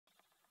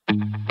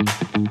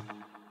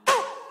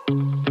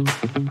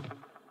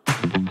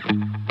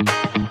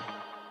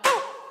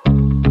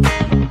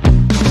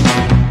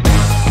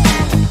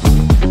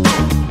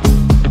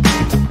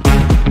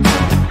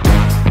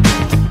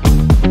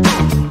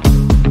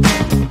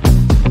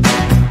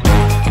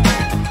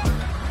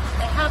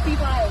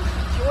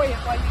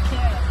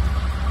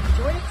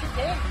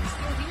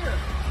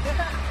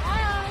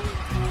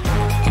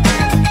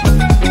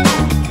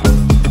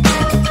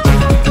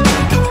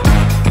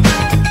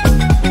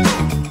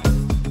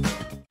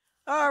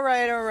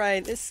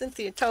It's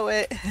Cynthia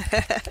Toet.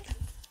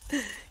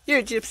 You're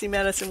a Gypsy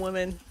medicine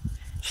woman.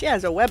 She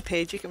has a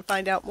webpage. You can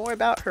find out more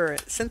about her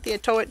at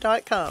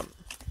cynthiatoet.com.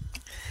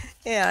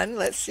 And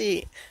let's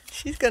see.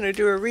 She's going to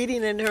do a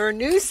reading in her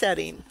new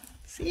setting.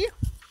 See?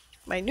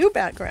 My new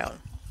background.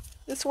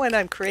 This one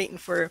I'm creating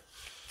for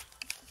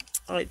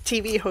a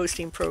TV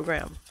hosting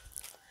program.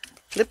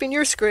 Flipping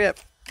your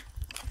script.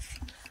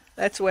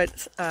 That's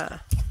what,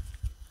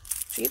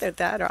 it's either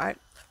that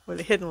or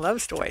the hidden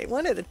love story.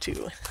 One of the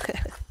two.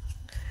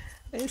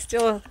 I'm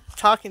still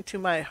talking to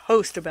my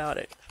host about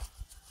it.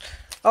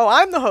 Oh,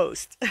 I'm the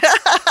host.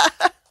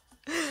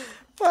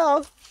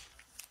 Well,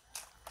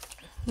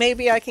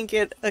 maybe I can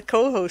get a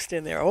co-host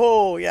in there.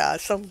 Oh, yeah,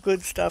 some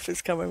good stuff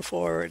is coming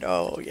forward.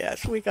 Oh,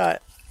 yes, we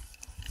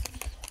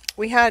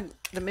had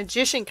the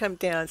magician come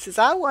down. Says,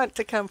 I want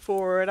to come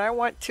forward. I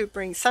want to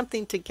bring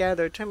something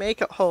together to make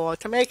it whole,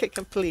 to make it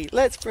complete.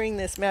 Let's bring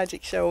this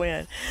magic show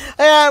in.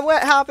 And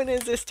what happened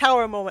is this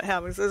tower moment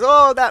happens. Says,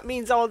 oh, that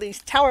means all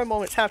these tower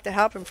moments have to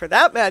happen for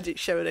that magic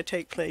show to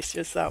take place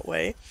just that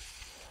way.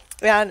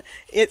 And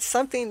it's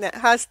something that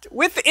has to,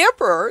 with the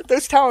Emperor,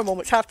 those tower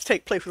moments have to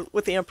take place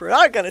with the Emperor.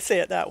 I'm going to say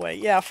it that way.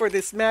 Yeah, for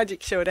this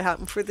magic show to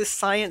happen, for this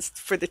science,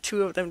 for the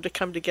two of them to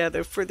come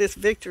together, for this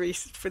victory,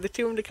 for the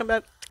two of them to come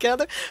out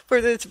together, for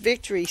this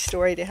victory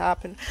story to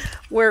happen,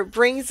 where it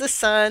brings the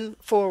sun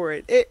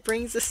forward. It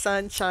brings the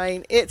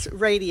sunshine. It's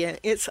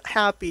radiant. It's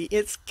happy.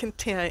 It's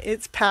content.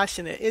 It's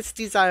passionate. It's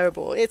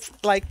desirable. It's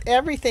like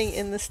everything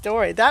in the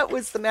story. That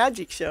was the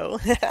magic show.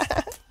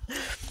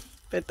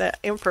 But the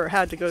Emperor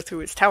had to go through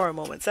his tower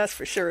moments, that's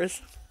for sure.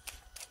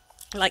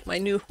 Like my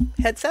new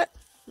headset.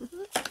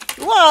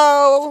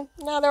 Whoa!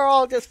 Now they're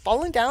all just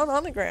falling down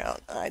on the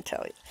ground, I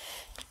tell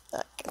you.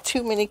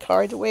 Too many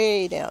cards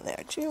way down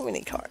there. Too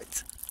many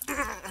cards.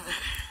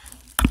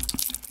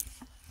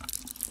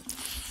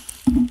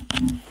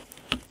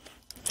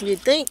 You'd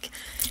think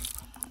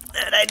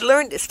that I'd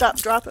learn to stop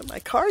dropping my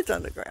cards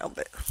on the ground,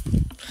 but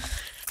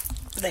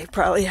they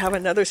probably have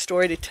another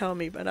story to tell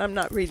me, but I'm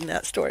not reading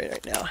that story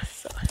right now,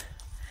 so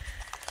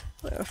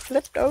we'll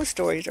flip those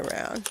stories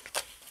around.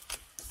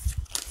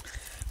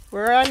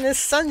 We're on this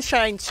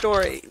sunshine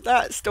story.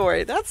 That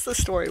story. That's the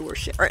story we're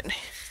sharing.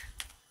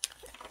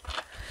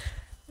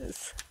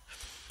 That's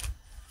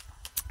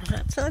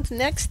the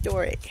next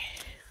story.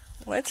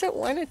 What's it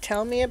want to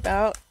tell me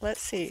about? Let's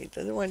see.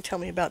 Does it want to tell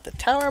me about the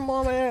tower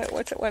moment?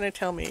 What's it want to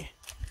tell me?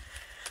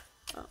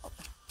 Oh.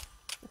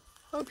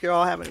 Hope you're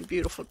all having a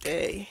beautiful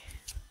day.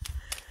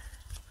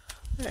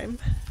 I'm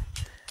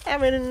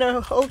having an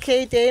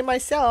okay day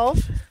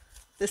myself.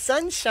 The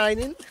sun's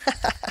shining.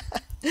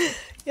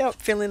 Yep,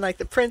 feeling like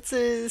the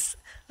princess.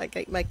 I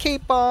got my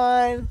cape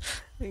on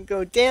and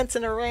go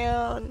dancing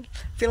around.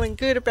 Feeling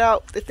good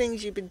about the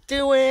things you've been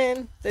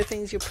doing, the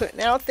things you're putting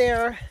out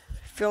there.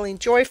 Feeling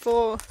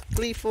joyful,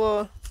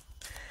 gleeful,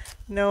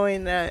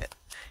 knowing that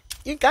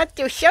you got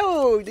the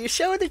show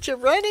that you're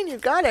running, you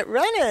got it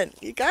running.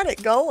 You got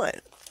it going.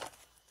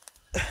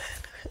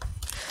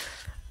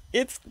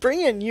 It's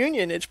bringing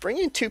union. It's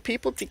bringing two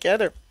people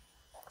together.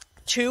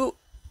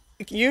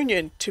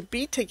 Union, to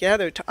be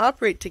together, to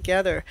operate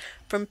together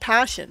from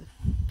passion,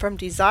 from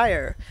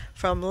desire,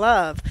 from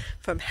love,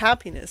 from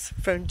happiness,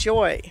 from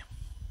joy.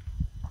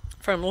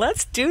 From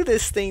let's do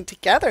this thing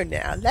together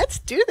now. Let's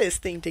do this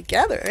thing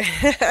together.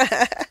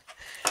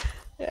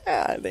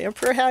 Yeah, the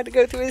Emperor had to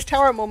go through his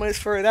tower moments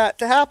for that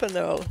to happen,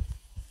 though.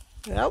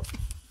 Yep.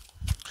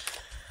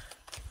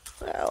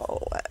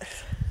 Well,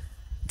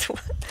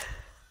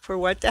 for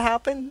what to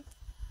happen?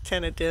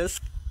 Ten of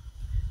Discs.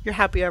 Your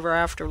happy ever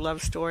after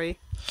love story.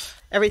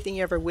 Everything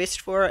you ever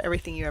wished for,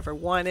 everything you ever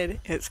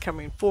wanted, it's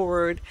coming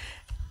forward.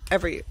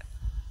 Every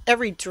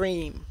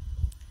dream.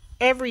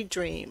 Every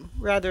dream,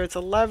 whether it's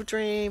a love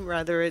dream,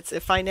 whether it's a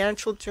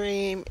financial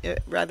dream,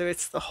 whether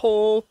it's the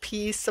whole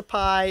piece of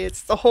pie,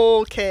 it's the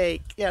whole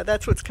cake. Yeah,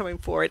 that's what's coming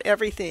forward.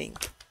 Everything.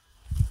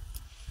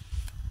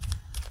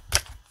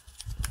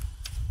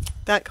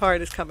 That card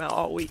has come out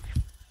all week.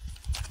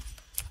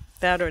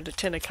 That or the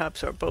Ten of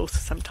Cups, or both,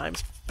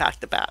 sometimes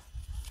back to back.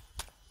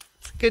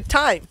 It's a good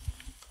time.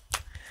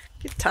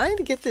 Good time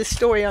to get this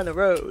story on the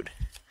road.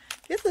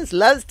 Get this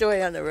love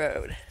story on the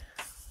road.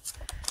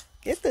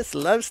 Get this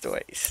love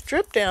story.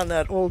 Strip down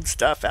that old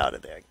stuff out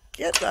of there.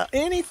 Get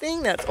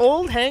anything that's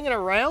old hanging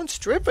around,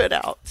 strip it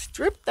out.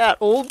 Strip that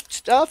old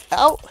stuff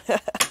out.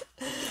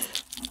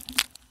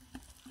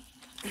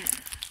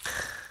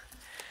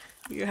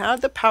 You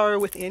have the power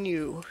within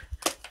you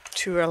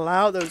to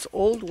allow those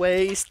old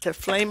ways to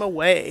flame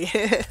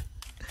away.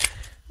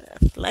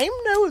 Flame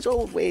those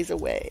old ways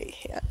away.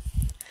 Yeah.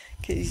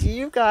 Because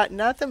you've got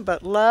nothing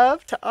but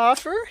love to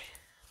offer.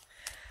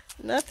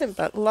 Nothing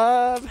but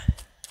love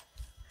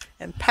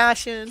and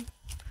passion,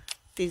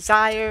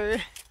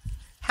 desire,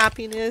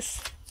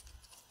 happiness.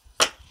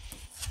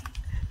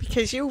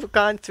 Because you've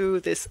gone through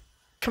this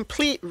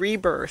complete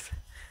rebirth.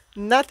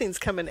 Nothing's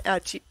coming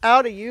at you,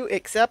 out of you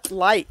except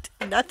light.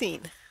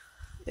 Nothing.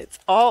 It's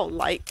all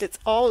light. It's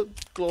all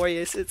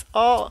glorious. It's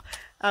all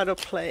out of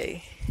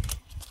play.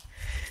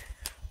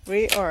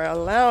 We're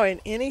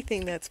allowing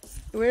anything that's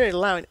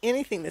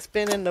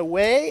been in the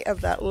way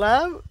of that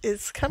love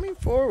is coming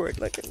forward.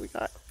 Look at we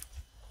got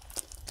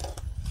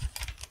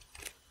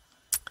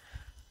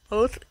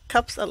both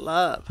cups of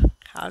love.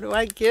 How do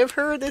I give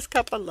her this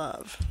cup of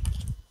love?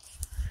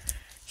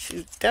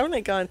 She's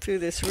definitely gone through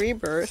this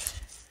rebirth.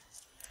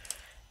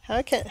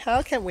 How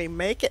can we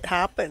make it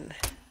happen?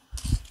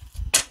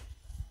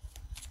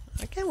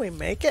 How can we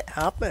make it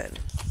happen?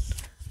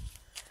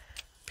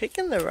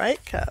 Picking the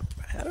right cup.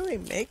 How do we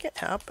make it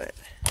happen?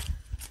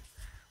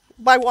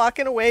 By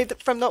walking away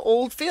from the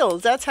old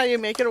fields. That's how you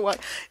make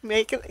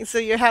it so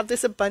you have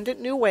this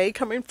abundant new way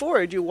coming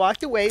forward. You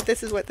walked away.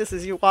 This is what this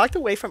is. You walked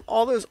away from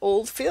all those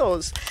old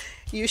fields.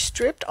 You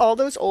stripped all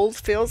those old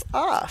fields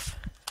off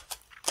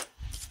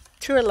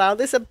to allow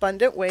this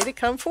abundant way to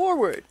come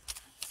forward.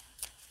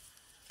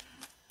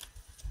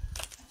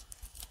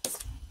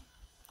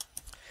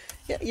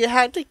 You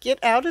had to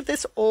get out of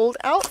this old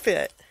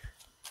outfit,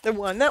 the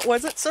one that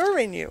wasn't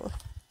serving you.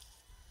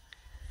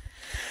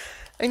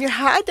 And you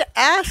had to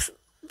ask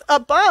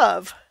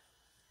above,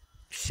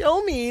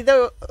 show me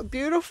the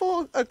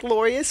beautiful,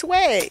 glorious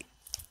way.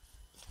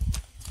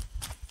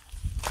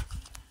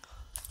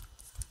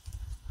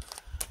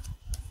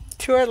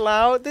 To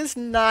allow this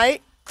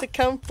knight to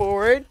come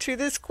forward to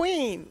this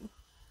queen.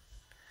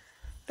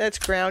 That's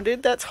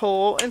grounded, that's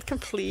whole and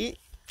complete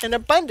and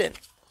abundant.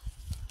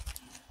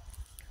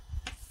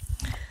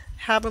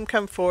 Have him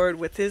come forward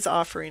with his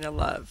offering of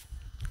love.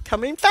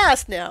 Coming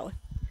fast now.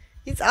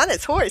 He's on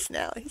his horse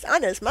now. He's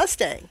on his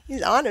Mustang.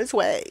 He's on his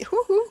way.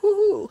 Hoo, hoo,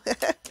 hoo,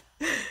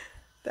 hoo.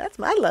 That's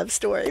my love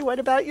story. What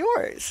about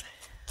yours?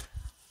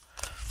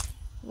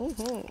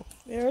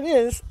 There it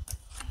is.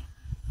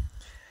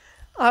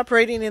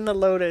 Operating in the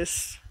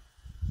lotus.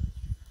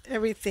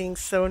 Everything's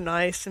so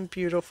nice and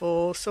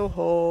beautiful, so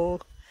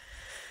whole,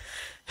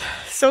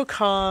 so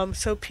calm,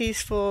 so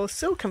peaceful,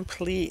 so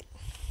complete.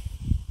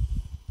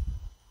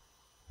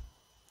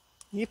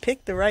 You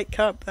picked the right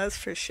cup, that's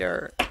for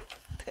sure.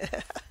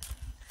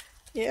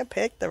 You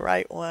picked the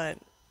right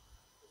one.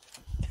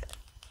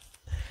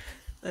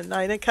 The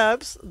Nine of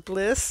Cups,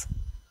 bliss,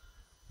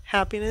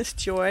 happiness,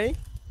 joy.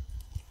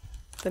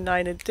 The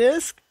Nine of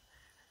Discs.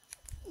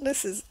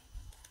 This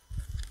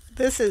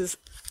is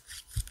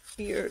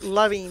your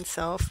loving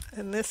self,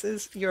 and this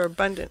is your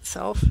abundant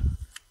self.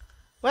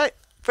 What?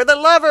 For the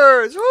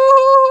lovers!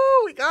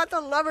 Woo! We got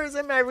the lovers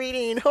in my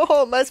reading.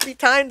 Oh, it must be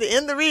time to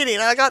end the reading.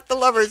 I got the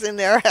lovers in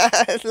there.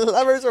 The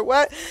lovers are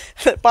what?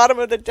 The bottom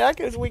of the deck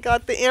is we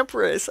got the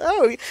Empress.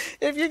 Oh,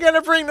 if you're going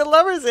to bring the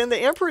lovers in,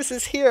 the Empress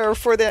is here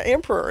for the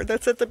Emperor.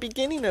 That's at the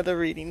beginning of the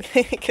reading.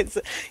 Because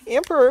the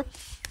Emperor,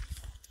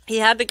 he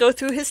had to go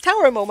through his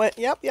tower moment.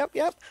 Yep.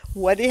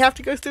 What did he have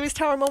to go through his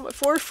tower moment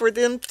for? For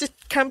them to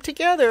come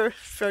together.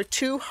 For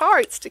two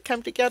hearts to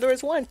come together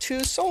as one.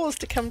 Two souls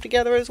to come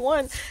together as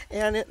one.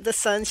 And the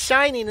sun's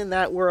shining in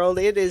that world.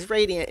 It is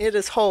radiant. It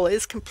is whole. It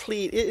is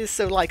complete. It is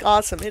so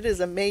awesome. It is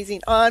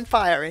amazing. On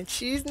fire. And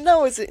she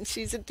knows it. And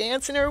she's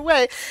dancing her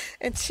way.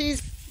 And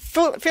she's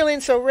feeling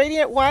so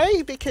radiant.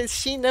 Why? Because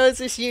she knows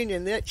this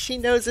union. That she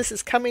knows this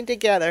is coming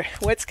together.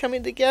 What's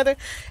coming together?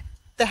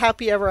 The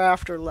happy ever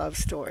after love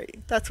story.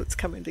 That's what's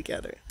coming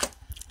together.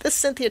 This is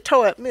Cynthia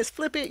Toet, Miss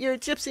Flip It, your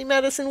Gypsy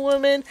medicine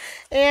woman,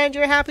 and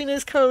your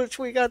happiness coach.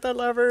 We got the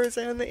lovers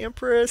and the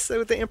Empress.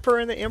 So the Emperor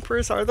and the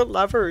Empress are the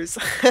lovers.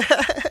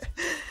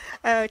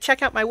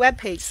 Check out my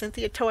webpage,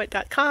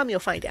 cynthiatoet.com.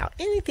 You'll find out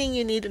anything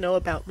you need to know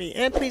about me.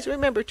 And please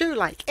remember to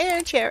like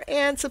and share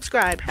and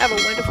subscribe. Have a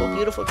wonderful,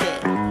 beautiful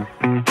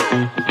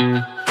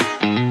day.